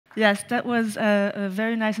Yes, that was a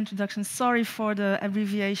very nice introduction. Sorry for the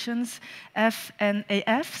abbreviations.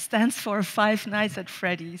 FNAF stands for Five Nights at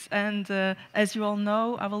Freddy's. And as you all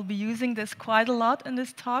know, I will be using this quite a lot in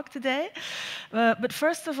this talk today. But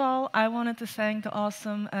first of all, I wanted to thank the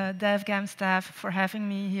awesome DevGAMM staff for having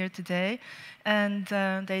me here today. And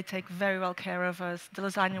they take very well care of us. The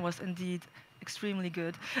lasagna was indeed extremely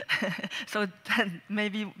good. So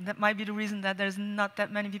maybe that might be the reason that there's not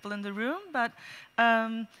that many people in the room, but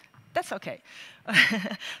that's okay.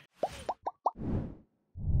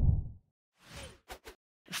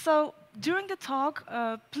 So during the talk,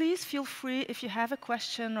 please feel free if you have a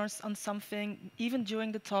question or on something, even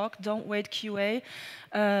during the talk, don't wait QA.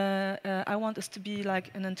 I want this to be like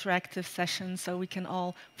an interactive session so we can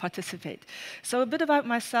all participate. So a bit about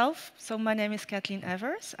myself. So my name is Katleen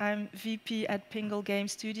Evers. I'm VP at Pingle Game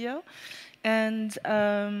Studio. And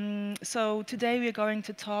so today we're going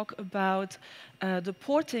to talk about the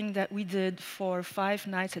porting that we did for Five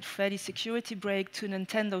Nights at Freddy's Security Break to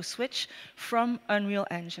Nintendo Switch from Unreal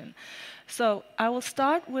Engine. So I will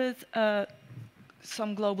start with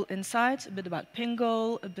some global insights, a bit about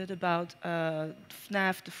Pingle, a bit about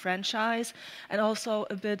FNAF, the franchise, and also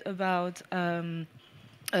a bit about the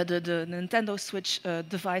Nintendo Switch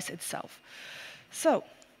device itself. So,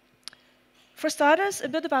 for starters, a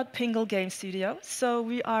bit about Pingle Game Studio. So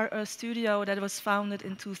we are a studio that was founded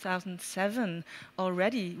in 2007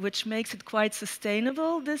 already, which makes it quite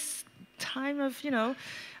sustainable this time of,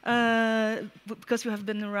 because we have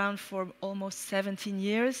been around for almost 17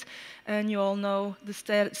 years, and you all know the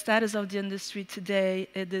status of the industry today.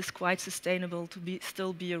 It is quite sustainable to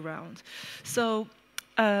still be around. So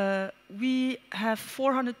we have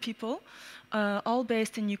 400 people, all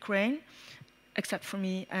based in Ukraine, except for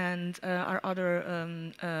me and our other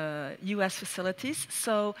US facilities.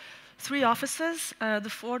 So 3 offices. The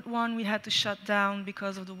 4th one we had to shut down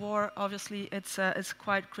because of the war. Obviously, it's a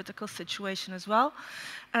quite critical situation as well.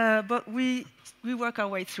 But we work our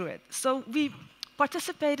way through it. So we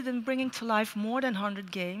participated in bringing to life more than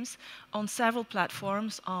 100 games on several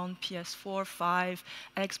platforms, on PS4, 5,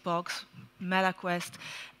 Xbox, MetaQuest,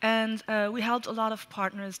 and we helped a lot of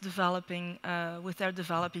partners developing with their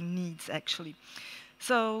developing needs, actually.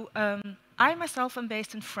 So I myself am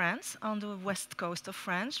based in France, on the west coast of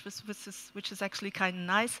France, which is actually kind of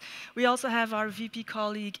nice. We also have our VP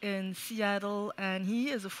colleague in Seattle, and he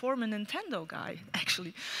is a former Nintendo guy,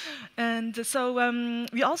 actually. And so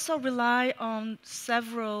we also rely on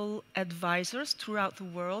several advisors throughout the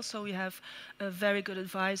world. So we have a very good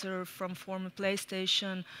advisor from former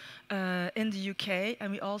PlayStation in the UK,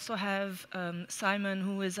 and we also have Simon,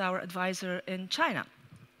 who is our advisor in China,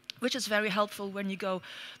 which is very helpful when you go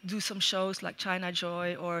do some shows like China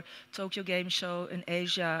Joy or Tokyo Game Show in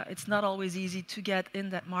Asia. It's not always easy to get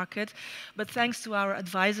in that market, but thanks to our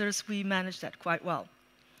advisors, we manage that quite well.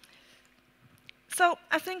 So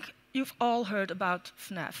I think you've all heard about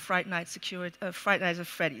FNAF, Fright Nights at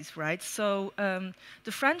Freddy's, right? So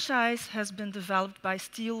the franchise has been developed by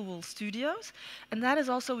Steel Wool Studios, and that is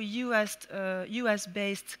also a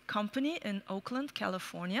US-based company in Oakland,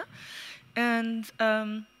 California. And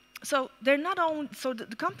so they're not only, so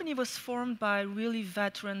the company was formed by really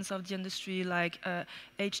veterans of the industry like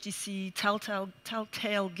HTC,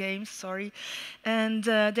 Telltale Games, sorry, and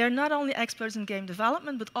they're not only experts in game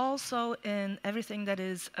development but also in everything that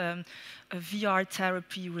is VR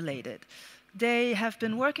therapy related. They have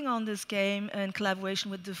been working on this game in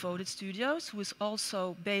collaboration with Devoted Studios, who is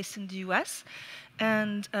also based in the US.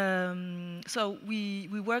 And so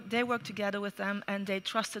they worked together with them, and they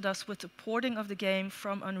trusted us with the porting of the game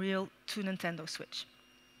from Unreal to Nintendo Switch.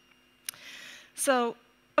 So,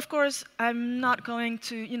 of course, I'm not going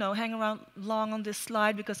to, hang around long on this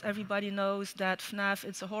slide because everybody knows that FNAF,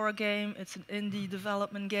 it's a horror game, it's an indie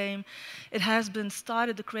development game. It has been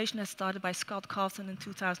started, the creation has started by Scott Cawthon in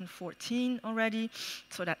 2014 already,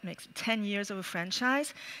 so that makes 10 years of a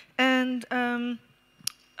franchise. And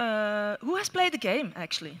who has played the game,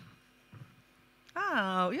 actually?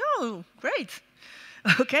 Oh, yo, great.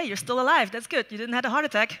 Okay, you're still alive. That's good. You didn't have a heart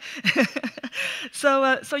attack.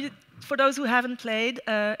 For those who haven't played,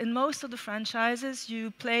 in most of the franchises, you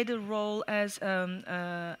play the role as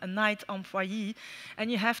a night employee, and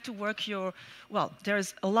you have to work well,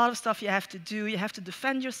 there's a lot of stuff you have to do. You have to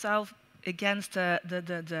defend yourself against the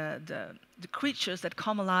creatures that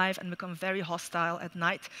come alive and become very hostile at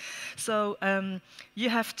night. So you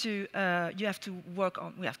have to work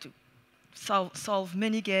on. We have to solve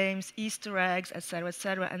mini games, Easter eggs, etc.,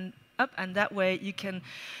 etc., and that way you can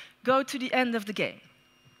go to the end of the game.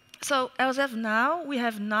 So as of now, we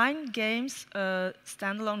have 9 games,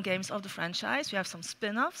 standalone games of the franchise. We have some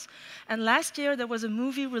spin-offs. And last year, there was a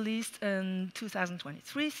movie released in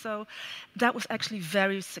 2023. So that was actually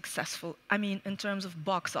very successful. I mean, in terms of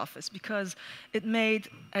box office, because it made,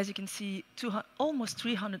 as you can see, almost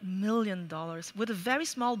 $300 million with a very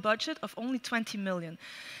small budget of only 20 million.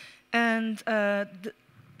 And the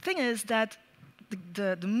thing is that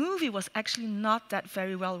the movie was actually not that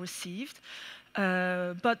very well received.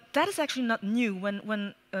 But that is actually not new.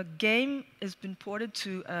 When a game has been ported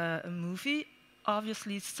to a movie,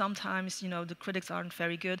 obviously sometimes the critics aren't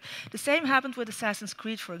very good. The same happened with Assassin's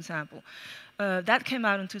Creed, for example. That came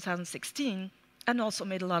out in 2016 and also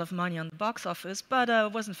made a lot of money on the box office, but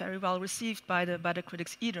wasn't very well received by the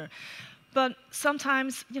critics either. But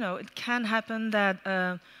sometimes it can happen that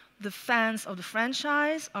the fans of the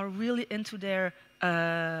franchise are really into their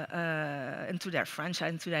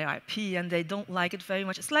franchise, into their IP, and they don't like it very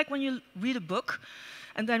much. It's like when you read a book,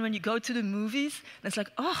 and then when you go to the movies, and it's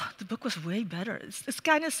like, oh, the book was way better. It's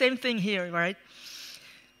kind of the same thing here, right?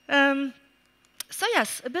 So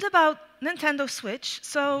yes, a bit about Nintendo Switch.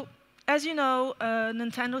 So as you know,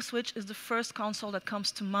 Nintendo Switch is the first console that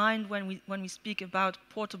comes to mind when we speak about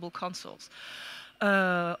portable consoles.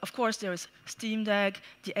 Of course, there's Steam Deck,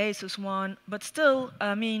 the Asus one, but still,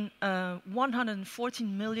 I mean,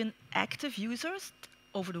 114 million active users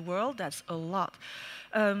over the world, that's a lot.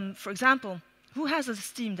 For example, who has a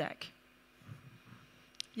Steam Deck?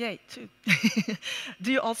 Yay, 2.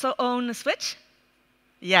 Do you also own a Switch?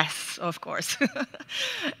 Yes, of course.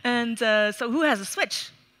 And so who has a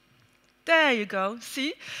Switch? There you go.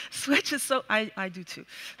 See? Switch is so... I do too,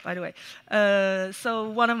 by the way. So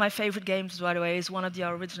one of my favorite games, by the way, is one of the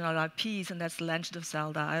original IPs, and that's Legend of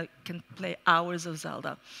Zelda. I can play hours of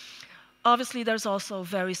Zelda. Obviously, there's also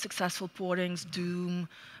very successful portings, Doom,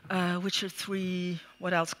 Witcher 3,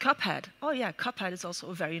 what else? Cuphead. Oh yeah, Cuphead is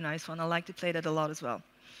also a very nice one. I like to play that a lot as well.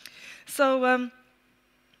 So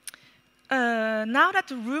now that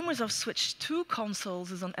the rumors of Switch 2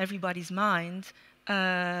 consoles is on everybody's mind,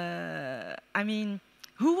 I mean,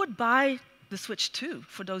 who would buy the Switch 2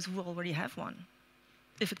 for those who already have one,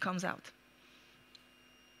 if it comes out?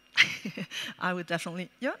 I would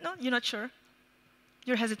definitely. Yeah, no, you're not sure.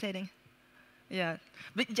 You're hesitating. Yeah,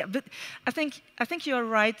 but I think you're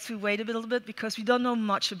right to wait a little bit because we don't know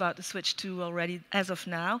much about the Switch 2 already as of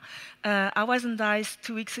now. I was in DICE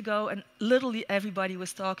 2 weeks ago, and literally everybody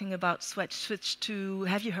was talking about Switch 2.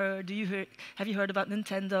 Have you heard? Have you heard about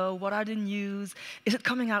Nintendo? What are the news? Is it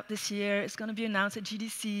coming out this year? It's going to be announced at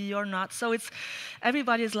GDC or not? So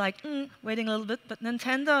everybody is like waiting a little bit. But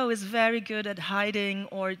Nintendo is very good at hiding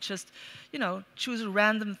or just choose a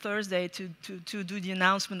random Thursday to do the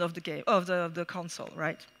announcement of the game of the console,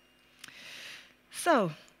 right?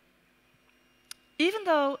 So, even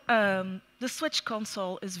though the Switch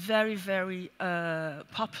console is very, very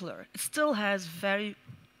popular, it still has very,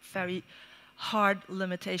 very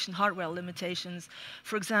hardware limitations.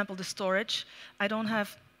 For example, the storage. I don't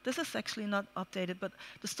have. This is actually not updated, but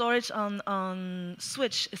the storage on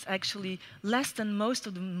Switch is actually less than most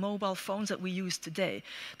of the mobile phones that we use today.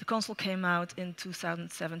 The console came out in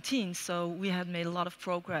 2017, so we had made a lot of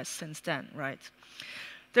progress since then, right?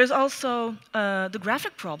 There's also the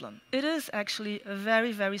graphic problem. It is actually a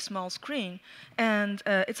very, very small screen, and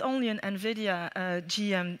it's only an NVIDIA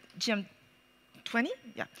GM20?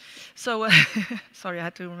 Yeah. So, sorry, I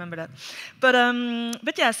had to remember that. But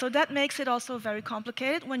yeah, so that makes it also very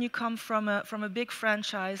complicated when you come from a big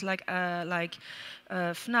franchise like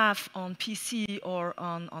FNAF on PC or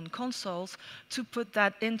on consoles to put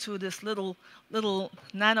that into this little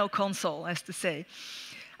nano console, as to say.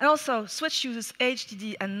 And also, Switch uses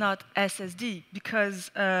HDD and not SSD because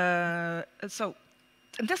and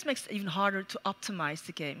this makes it even harder to optimize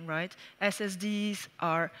the game, right? SSDs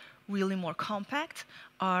are really more compact,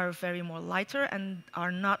 are very more lighter, and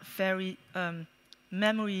are not very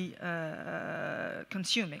memory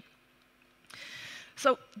consuming.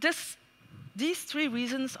 So these 3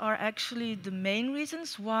 reasons are actually the main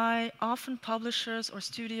reasons why often publishers or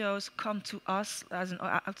studios come to us as an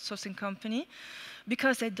outsourcing company,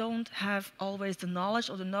 because they don't have always the knowledge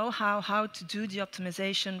or the know-how how to do the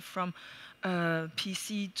optimization from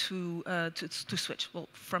PC to Switch, well,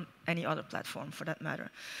 from any other platform for that matter.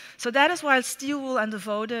 So that is why Steelwool and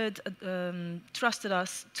Devoted trusted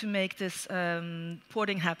us to make this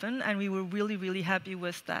porting happen, and we were really, really happy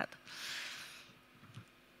with that.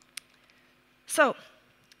 So,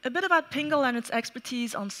 a bit about Pingle and its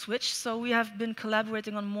expertise on Switch. So we have been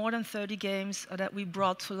collaborating on more than 30 games that we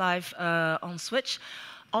brought to life on Switch.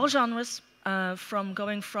 All genres, from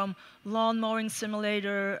going from lawn mowing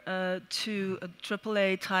simulator to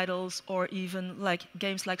AAA titles, or even like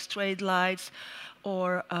games like Straight Lights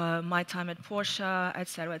or My Time at Porsche,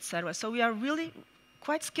 etc., etc. So we are really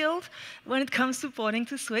quite skilled when it comes to porting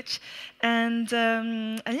to Switch, and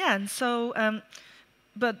yeah, and so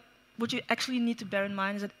but what you actually need to bear in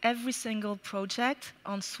mind is that every single project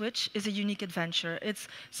on Switch is a unique adventure. It's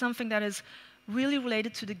something that is really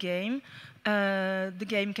related to the game. The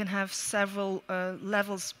game can have several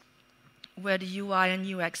levels where the UI and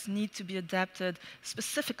UX need to be adapted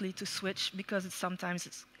specifically to Switch, because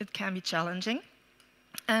it can be challenging.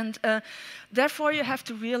 And therefore, you have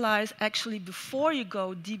to realize, actually, before you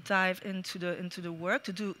go deep dive into the work,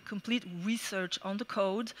 to do complete research on the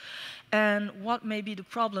code and what may be the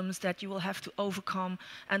problems that you will have to overcome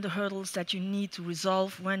and the hurdles that you need to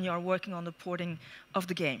resolve when you are working on the porting of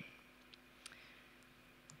the game.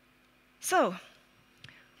 So,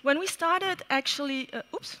 when we started, actually,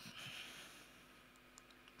 oops,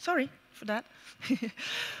 sorry for that.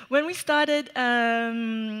 When we started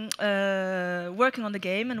working on the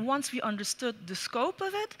game, and once we understood the scope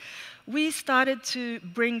of it, we started to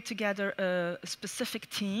bring together a specific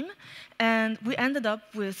team, and we ended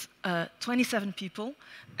up with 27 people.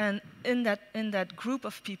 And in that group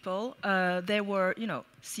of people, there were,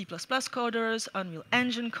 C++ coders, Unreal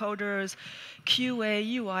Engine coders, QA,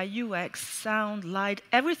 UI, UX, sound, light,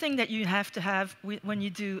 everything that you have to have when you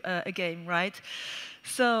do a game, right?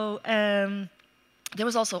 So there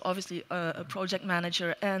was also obviously a project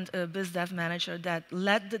manager and a biz dev manager that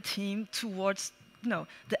led the team towards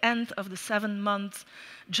the end of the 7-month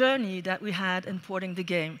journey that we had in porting the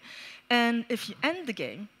game. And if you end the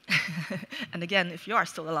game, and again, if you are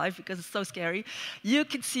still alive, because it's so scary, you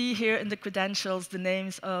can see here in the credentials the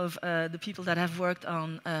names of the people that have worked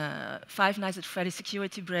on Five Nights at Freddy's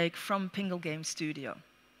Security Break from Pingle Game Studio.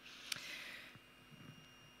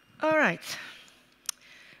 All right.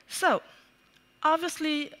 So,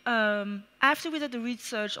 obviously, after we did the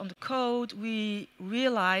research on the code, we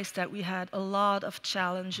realized that we had a lot of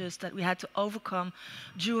challenges that we had to overcome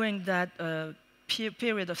during that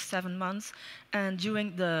period of 7 months and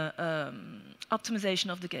during the optimization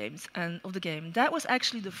of the game. That was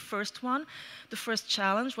actually the first one. The first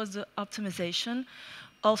challenge was the optimization.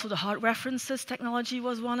 Also, the hard references technology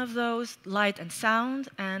was one of those, light and sound,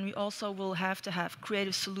 and we also will have to have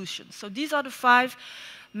creative solutions. So these are the 5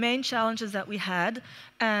 main challenges that we had,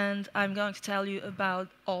 and I'm going to tell you about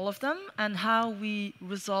all of them and how we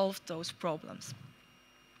resolved those problems.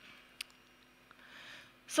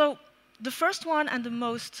 So the first one, and the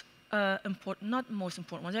most important, not most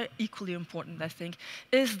important one, they're equally important, I think,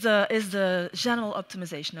 is the general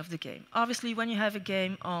optimization of the game. Obviously, when you have a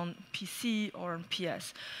game on PC or on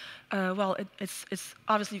PS, well, it's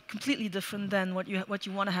obviously completely different than what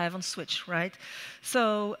you want to have on Switch, right?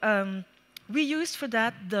 So we used for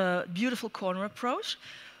that the beautiful corner approach,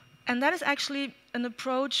 and that is actually an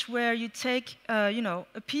approach where you take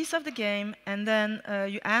a piece of the game and then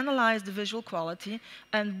you analyze the visual quality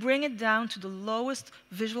and bring it down to the lowest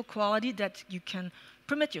visual quality that you can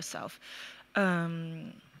permit yourself.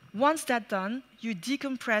 Once that's done, you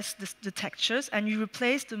decompress the textures and you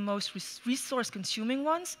replace the most resource-consuming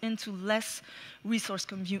ones into less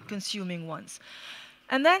resource-consuming ones.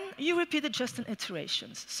 And then you repeat it just in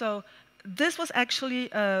iterations. So this was actually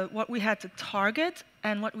what we had to target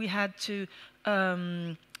and what we had to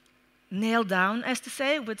nail down, as to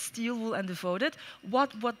say, with Steel Wool and Devoted,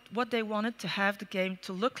 what they wanted to have the game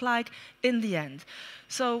to look like in the end.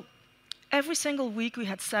 So every single week we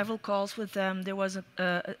had several calls with them. There was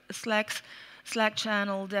a Slack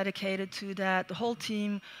channel dedicated to that. The whole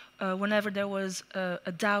team, whenever there was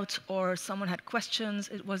a doubt or someone had questions,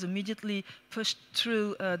 it was immediately pushed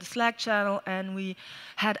through the Slack channel, and we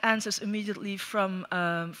had answers immediately from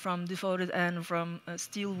Devoted and from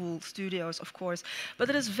Steel Wool Studios, of course. But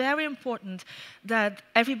it is very important that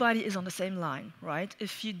everybody is on the same line, right?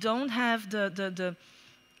 If you don't have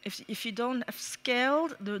if you don't have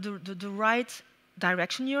scaled the right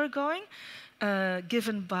direction you're going,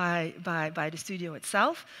 given by the studio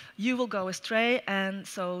itself, you will go astray, and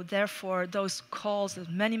so therefore those calls, those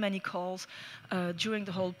many calls during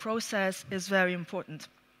the whole process is very important.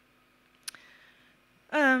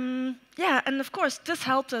 Yeah, and of course this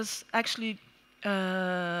helped us actually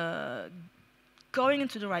going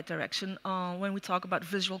into the right direction when we talk about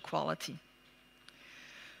visual quality.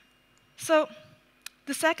 So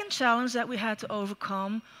the second challenge that we had to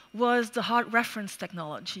overcome was the hard reference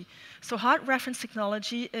technology. So hard reference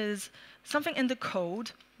technology is something in the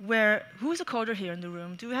code where, who's a coder here in the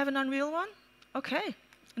room? Do we have an Unreal one? Okay.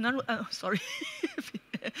 Sorry.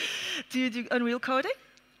 Do you do Unreal coding?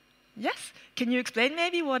 Yes? Can you explain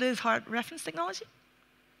maybe what is hard reference technology?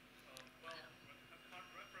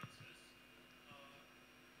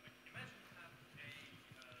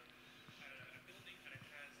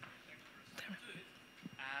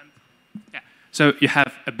 So you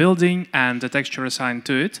have a building and a texture assigned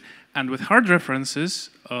to it, and with hard references,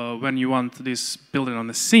 when you want this building on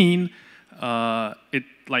a scene, it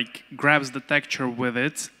like grabs the texture with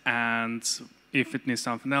it, and if it needs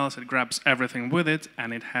something else, it grabs everything with it,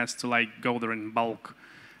 and it has to like go there in bulk.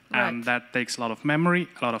 Right. And that takes a lot of memory,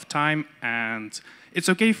 a lot of time, and it's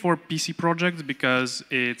okay for PC projects because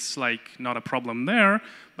it's like not a problem there.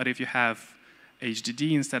 But if you have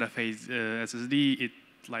HDD instead of SSD,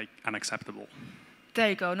 it's like unacceptable. There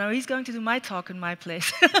you go. Now he's going to do my talk in my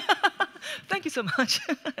place. Thank you so much.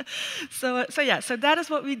 So that is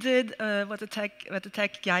what we did. What the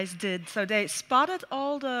tech guys did. So they spotted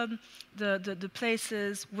all the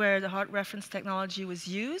places where the hard reference technology was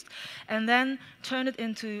used, and then turned it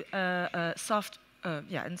into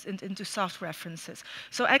into soft references.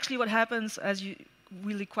 So actually, what happens, as you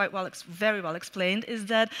really very well explained, is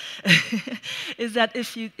that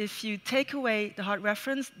if you take away the hard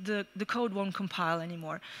reference, the code won't compile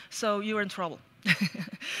anymore. So you're in trouble.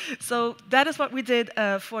 So that is what we did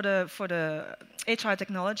for the HR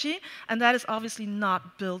technology, and that is obviously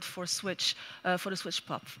not built for Switch for the Switch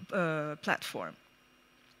platform.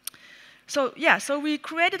 So so we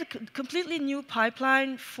created a completely new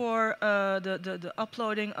pipeline for the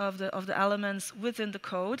uploading of the elements within the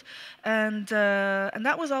code, and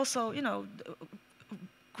that was also, you know, a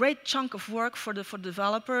great chunk of work for the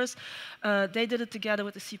developers. They did it together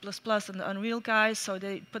with the C++ and the Unreal guys, so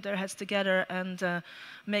they put their heads together and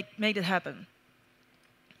made it happen.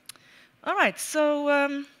 All right,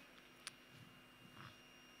 so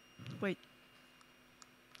wait.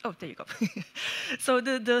 Oh, there you go. So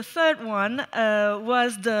the third one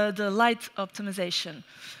was the light optimization.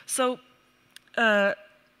 So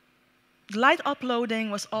light uploading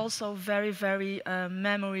was also very, very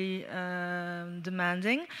memory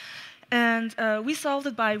demanding. And we solved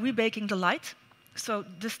it by rebaking the light. So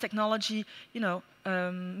this technology, you know,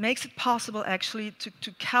 makes it possible actually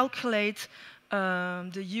to calculate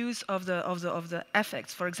the use of the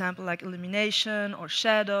effects, for example, like illumination or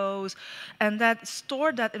shadows, and that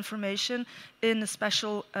stored that information in a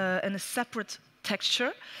special in a separate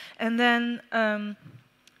texture, and then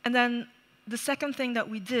the second thing that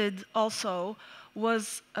we did also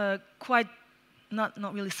was quite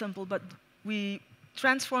not really simple, but we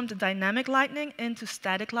transformed the dynamic lighting into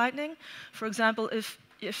static lighting. For example, if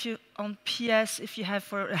you on PS, if you have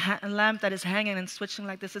for a lamp that is hanging and switching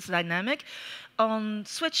like this, it's dynamic. On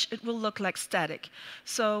Switch, it will look like static.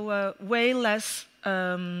 So way less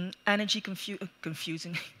energy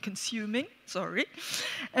consuming. Sorry.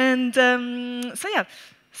 And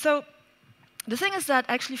so the thing is that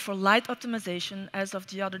actually for light optimization, as of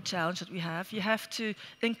the other challenge that we have, you have to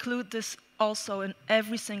include this also in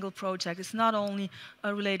every single project. It's not only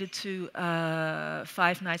related to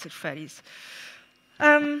Five Nights at Freddy's.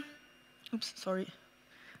 Oops, sorry.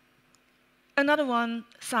 Another one,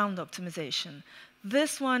 sound optimization.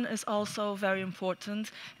 This one is also very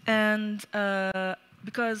important, and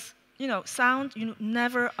because, you know, sound, you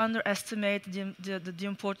never underestimate the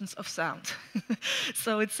importance of sound.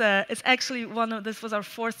 So it's actually this was our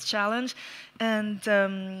fourth challenge, and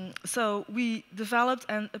so we developed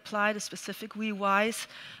and applied a specific WeWise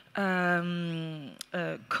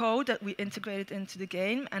code that we integrated into the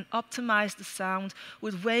game and optimized the sound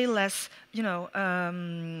with way less, you know,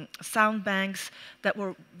 sound banks that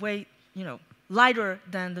were way, you know, lighter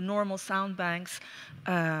than the normal sound banks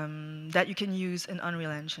that you can use in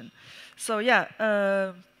Unreal Engine. So yeah,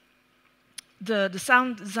 the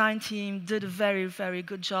sound design team did a very, very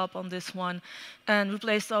good job on this one, and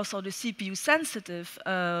replaced also the CPU-sensitive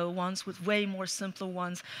ones with way more simpler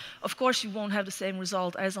ones. Of course, you won't have the same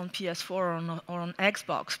result as on PS4 or on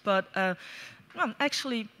Xbox, but well,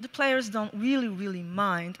 actually, the players don't really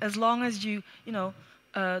mind as long as you know,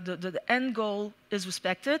 the end goal is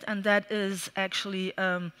respected, and that is actually,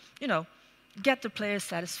 you know, get the players'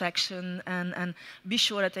 satisfaction and be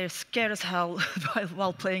sure that they're scared as hell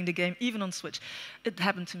while playing the game, even on Switch. It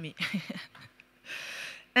happened to me.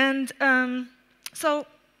 And so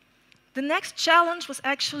the next challenge was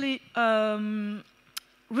actually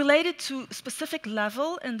related to a specific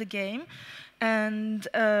level in the game. And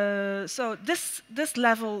so this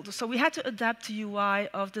level, so we had to adapt the UI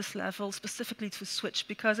of this level specifically to Switch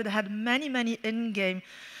because it had many in-game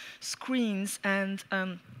screens, and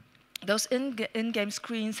those in-game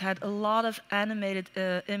screens had a lot of animated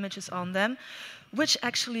images on them, which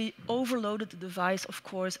actually overloaded the device, of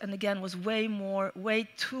course, and again was way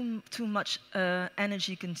too much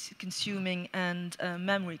energy consuming and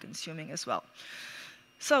memory consuming as well.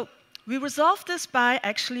 So we resolved this by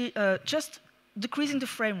actually just decreasing the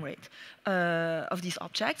frame rate of these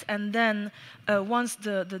objects, and then once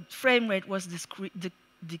the frame rate was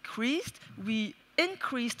decreased, we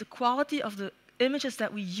increased the quality of the images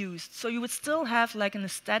that we used. So you would still have like an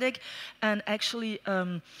aesthetic and actually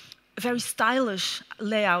very stylish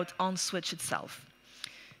layout on Switch itself.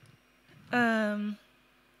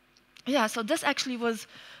 Yeah, so this actually was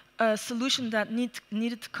a solution that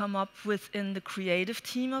needed to come up within the creative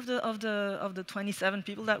team of the 27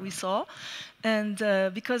 people that we saw, and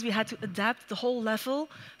because we had to adapt the whole level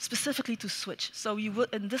specifically to Switch. So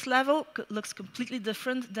and this level looks completely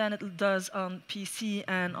different than it does on PC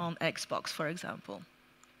and on Xbox, for example.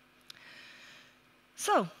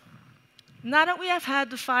 So now that we have had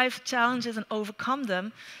the 5 challenges and overcome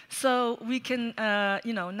them, so we can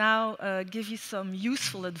now give you some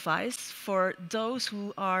useful advice for those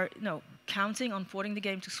who are counting on porting the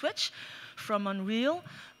game to Switch from Unreal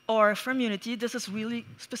or from Unity. This is really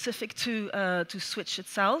specific to Switch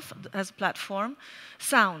itself as a platform.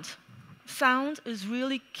 Sound. Sound is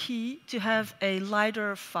really key to have a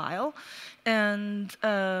lighter file and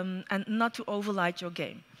not to overlight your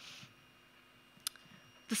game.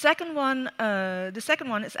 The second one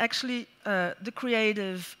is actually the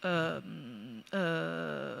creative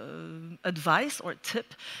advice or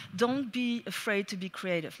tip. Don't be afraid to be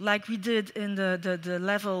creative, like we did in the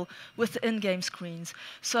level with the in-game screens.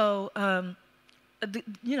 So a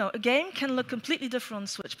game can look completely different on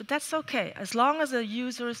Switch, but that's okay. As long as the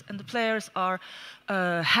users and the players are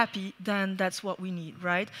happy, then that's what we need,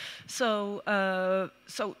 right? So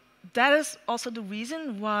that is also the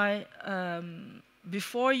reason why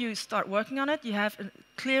before you start working on it, you have a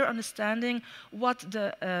clear understanding what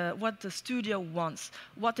the studio wants,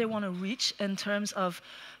 what they want to reach in terms of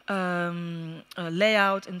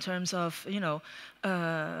layout, in terms of in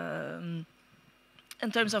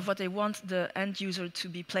terms of what they want the end user to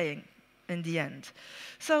be playing in the end.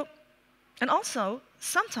 So, and also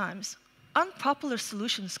sometimes unpopular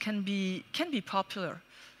solutions can be popular.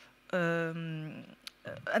 And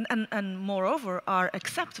moreover are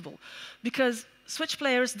acceptable, because Switch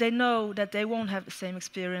players, they know that they won't have the same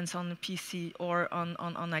experience on the PC or on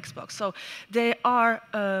Xbox. So they are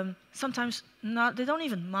sometimes not, they don't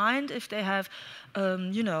even mind if they have,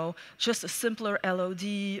 just a simpler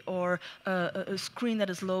LOD or a screen that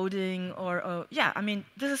is loading or, yeah, I mean,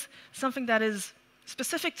 this is something that is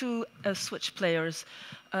specific to Switch players.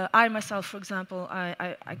 I myself, for example,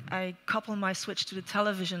 I couple my Switch to the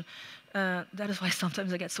television. That is why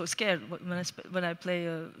sometimes I get so scared when I play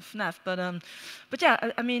FNAF. But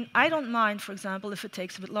yeah, I mean, I don't mind, for example, if it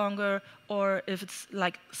takes a bit longer or if it's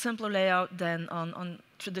like simpler layout than on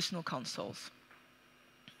traditional consoles.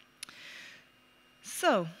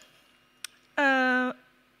 So,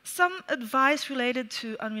 some advice related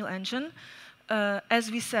to Unreal Engine.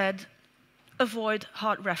 As we said, avoid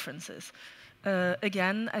hard references.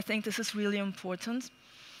 Again, I think this is really important.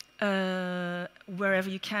 Wherever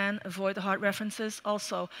you can, avoid the hard references.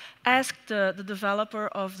 Also, ask the developer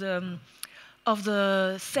of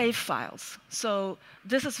the save files. So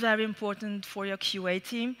this is very important for your QA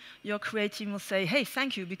team. Your QA team will say, hey,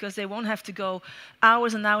 thank you, because they won't have to go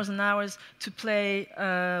hours and hours and hours to play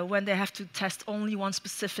when they have to test only one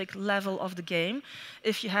specific level of the game.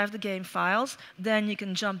 If you have the game files, then you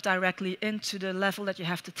can jump directly into the level that you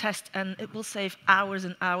have to test, and it will save hours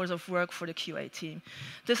and hours of work for the QA team.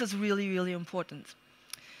 This is really, really important.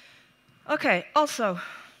 Okay, also,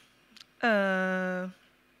 oh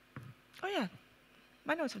yeah,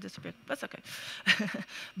 my notes have disappeared. That's okay.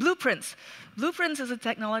 Blueprints. Blueprints is a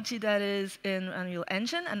technology that is in Unreal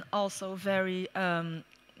Engine and also very,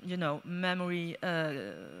 memory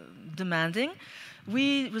demanding.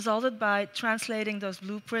 We resolved by translating those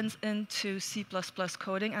blueprints into C++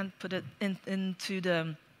 coding and put it into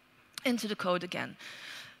the code again.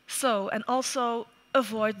 So, and also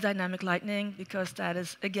avoid dynamic lighting, because that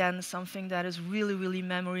is again something that is really, really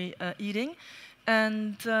memory eating.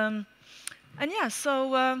 And yeah,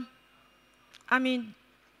 so, I mean,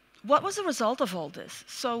 what was the result of all this?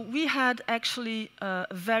 So we had actually a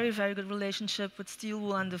very, very good relationship with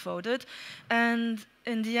Steelwool and Devoted. And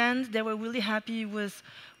in the end, they were really happy with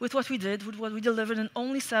what we did, with what we delivered in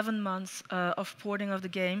only 7 months of porting of the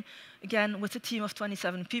game. Again, with a team of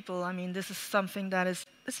 27 people. I mean, this is something that is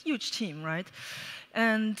a huge team, right?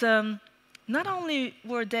 And not only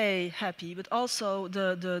were they happy, but also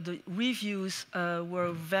the reviews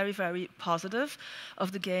were very, very positive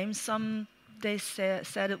of the game. Some they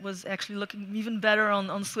said it was actually looking even better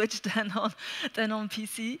on Switch than on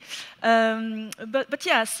PC. But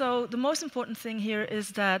yeah, so the most important thing here is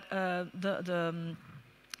that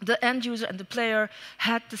the end user and the player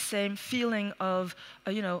had the same feeling of,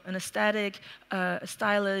 an aesthetic,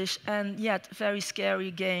 stylish, and yet very scary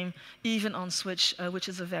game, even on Switch, which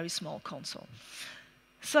is a very small console.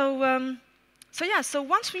 So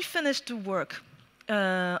once we finished the work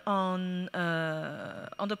on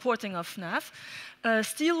the porting of FNAF,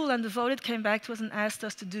 Steel and Devoted came back to us and asked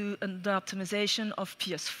us to do the optimization of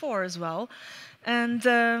PS4 as well, and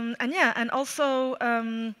also.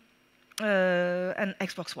 And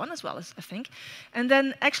Xbox One as well, I think. And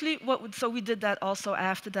then actually, so we did that also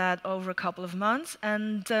after that over a couple of months.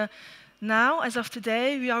 And now, as of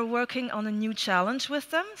today, we are working on a new challenge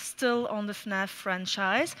with them, still on the FNAF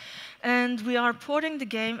franchise. And we are porting the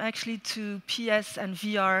game actually to PS and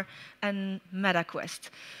VR and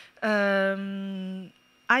MetaQuest.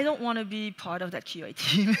 I don't want to be part of that QA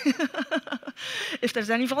team. If there's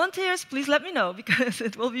any volunteers, please let me know, because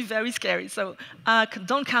it will be very scary. So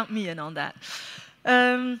don't count me in on that.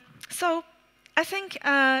 So I think,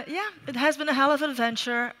 it has been a hell of an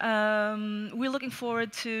adventure. We're looking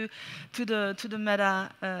forward to the meta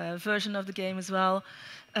version of the game as well.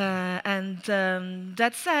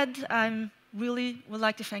 That said, I really would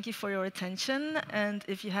like to thank you for your attention. And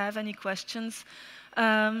if you have any questions,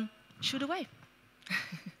 shoot away.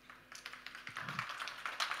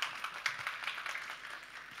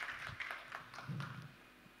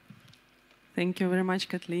 Thank you very much,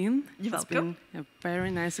 Katleen. You're It's welcome. been a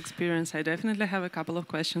very nice experience. I definitely have a couple of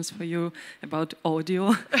questions for you about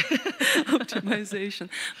audio optimization,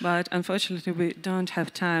 but unfortunately we don't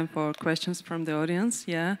have time for questions from the audience.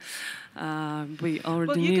 Yeah, we already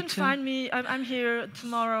well, need you to. can find me. I'm here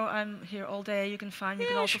tomorrow. I'm here all day. You can find me. You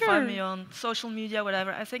can also sure. find me on social media,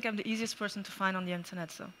 whatever. I think I'm the easiest person to find on the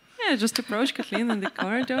internet. So Yeah, just approach Katleen in the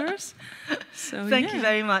corridors. So thank you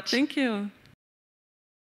very much. Thank you.